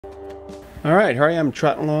All right, here I am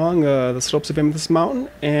trotting along the slopes of Amethyst Mountain,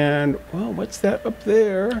 and, well, what's that up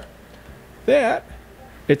there?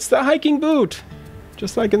 It's the hiking boot!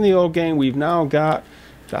 Just like in the old game, we've now got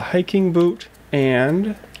the hiking boot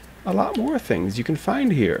and a lot more things you can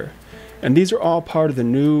find here. And these are all part of the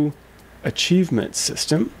new achievement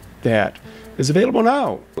system that is available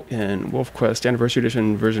now in WolfQuest Anniversary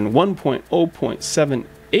Edition version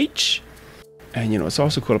 1.0.7H. And, you know, what's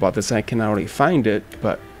also cool about this, I can not only find it,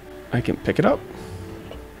 but I can pick it up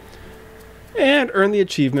and earn the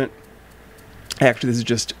achievement. Actually, this is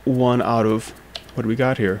just one out of, what do we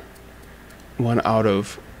got here? 1 out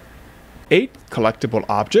of 8 collectible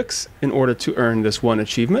objects in order to earn this one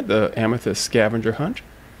achievement, the Amethyst Scavenger Hunt.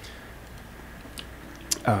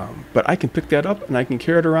 But I can pick that up and I can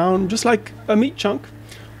carry it around just like a meat chunk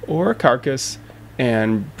or a carcass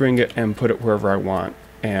and bring it and put it wherever I want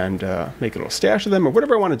and make a little stash of them or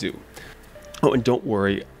whatever I want to do. Oh, and don't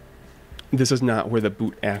worry, this is not where the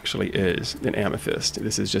boot actually is in Amethyst.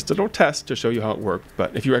 This is just a little test to show you how it worked,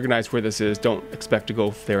 but if you recognize where this is, don't expect to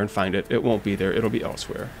go there and find it. It won't be there, it'll be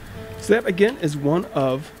elsewhere. So that again is one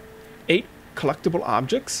of 8 collectible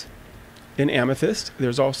objects in Amethyst.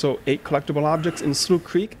 There's also 8 collectible objects in Slough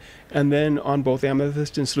Creek, and then on both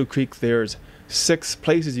Amethyst and Slough Creek there's 6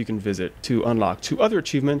 places you can visit to unlock 2 other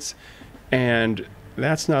achievements. And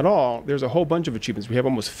that's not all. There's a whole bunch of achievements. We have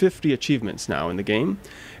almost 50 achievements now in the game.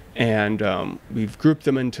 And we've grouped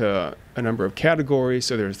them into a number of categories.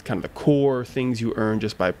 So there's kind of the core things you earn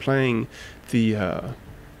just by playing the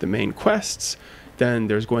main quests. Then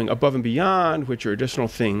there's going above and beyond, which are additional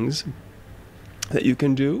things that you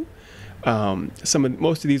can do.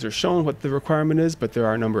 Most of these are shown what the requirement is, but there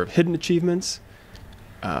are a number of hidden achievements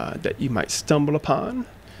that you might stumble upon.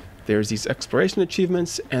 There's these exploration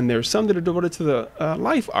achievements, and there's some that are devoted to the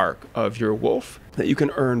life arc of your wolf that you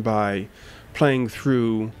can earn by playing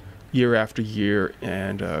through year after year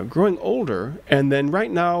and growing older. And then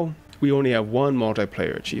right now we only have 1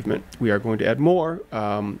 multiplayer achievement. We are going to add more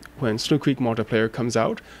when Slough Creek multiplayer comes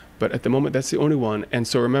out, but at the moment that's the only one. And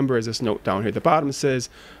so remember, as this note down here at the bottom says,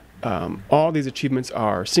 all these achievements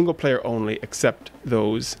are single player only except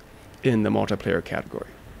those in the multiplayer category.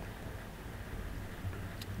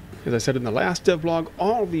 As I said in the last devlog,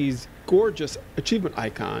 all these gorgeous achievement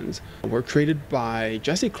icons were created by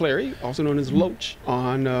Jesse Clary, also known as Loach,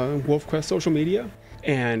 on WolfQuest social media.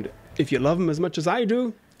 And if you love them as much as I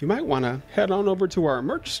do, you might want to head on over to our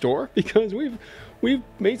merch store because we've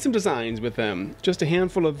made some designs with them. Just a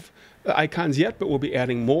handful of icons yet, but we'll be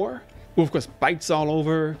adding more. WolfQuest Bites all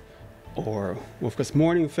over, or WolfQuest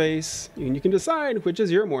Morning Face, and you can decide which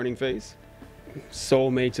is your morning face.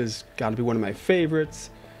 Soulmates has got to be one of my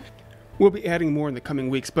favorites. We'll be adding more in the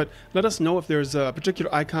coming weeks, but let us know if there's a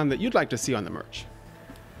particular icon that you'd like to see on the merch.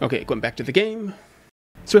 Okay, going back to the game.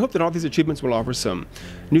 So I hope that all these achievements will offer some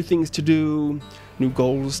new things to do, new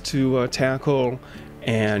goals to tackle,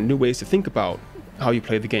 and new ways to think about how you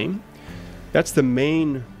play the game. That's the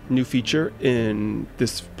main new feature in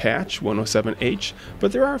this patch 107H,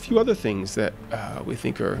 but there are a few other things that we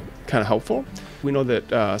think are kind of helpful. We know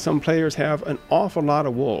that some players have an awful lot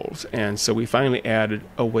of wolves, and so we finally added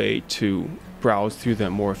a way to browse through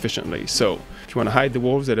them more efficiently. So if you want to hide the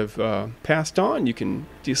wolves that have passed on, you can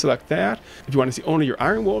deselect that. If you want to see only your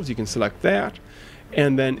ironwolves, you can select that.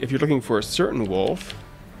 And then if you're looking for a certain wolf,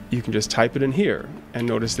 you can just type it in here, and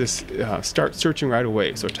notice this start searching right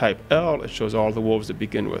away. So type L, it shows all the wolves that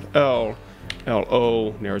begin with L.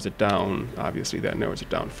 LO narrows it down. Obviously that narrows it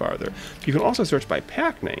down farther. You can also search by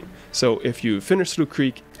pack name. So if you finish Slough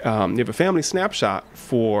Creek, you have a family snapshot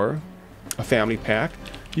for a family pack,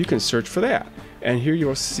 you can search for that. And here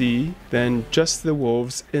you'll see then just the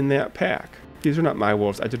wolves in that pack. These are not my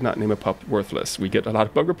wolves. I did not name a pup Worthless. We get a lot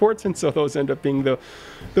of bug reports, and so those end up being the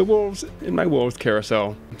wolves in my wolves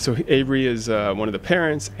carousel. So Avery is one of the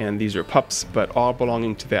parents, and these are pups, but all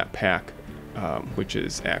belonging to that pack, which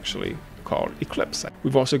is actually called Eclipse.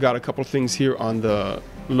 We've also got a couple things here on the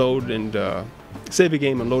load and save a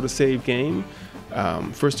game and load a save game.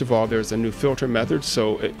 First of all, there's a new filter method,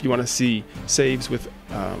 so if you want to see saves with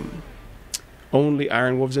only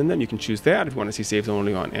ironwolves in them, you can choose that. If you want to see saves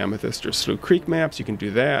only on Amethyst or Slough Creek maps, you can do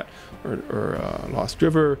that, or Lost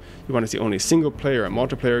River. You want to see only single player or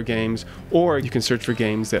multiplayer games, or you can search for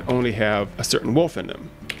games that only have a certain wolf in them,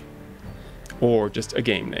 or just a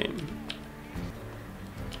game name.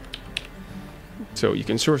 So you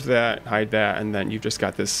can search that, hide that, and then you've just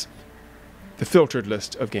got the filtered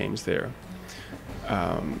list of games there.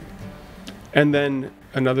 And then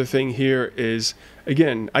another thing here is,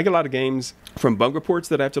 again, I get a lot of games from bug reports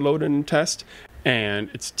that I have to load in and test, and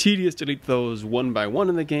it's tedious to delete those one by one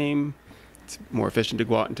in the game. It's more efficient to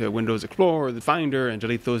go out into Windows Explorer or the Finder and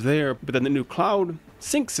delete those there. But then the new cloud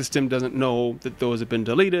sync system doesn't know that those have been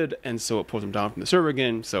deleted, and so it pulls them down from the server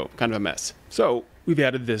again, so kind of a mess. So we've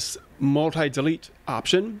added this multi-delete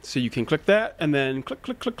option, so you can click that and then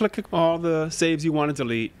click all the saves you want to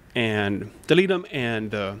delete and delete them,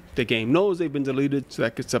 and the game knows they've been deleted, so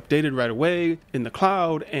that gets updated right away in the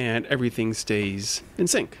cloud and everything stays in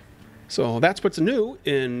sync. So that's what's new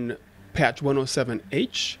in patch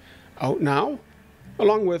 107H, out now,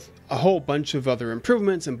 along with a whole bunch of other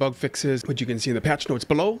improvements and bug fixes, which you can see in the patch notes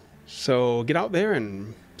below. So get out there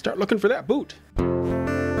and start looking for that boot.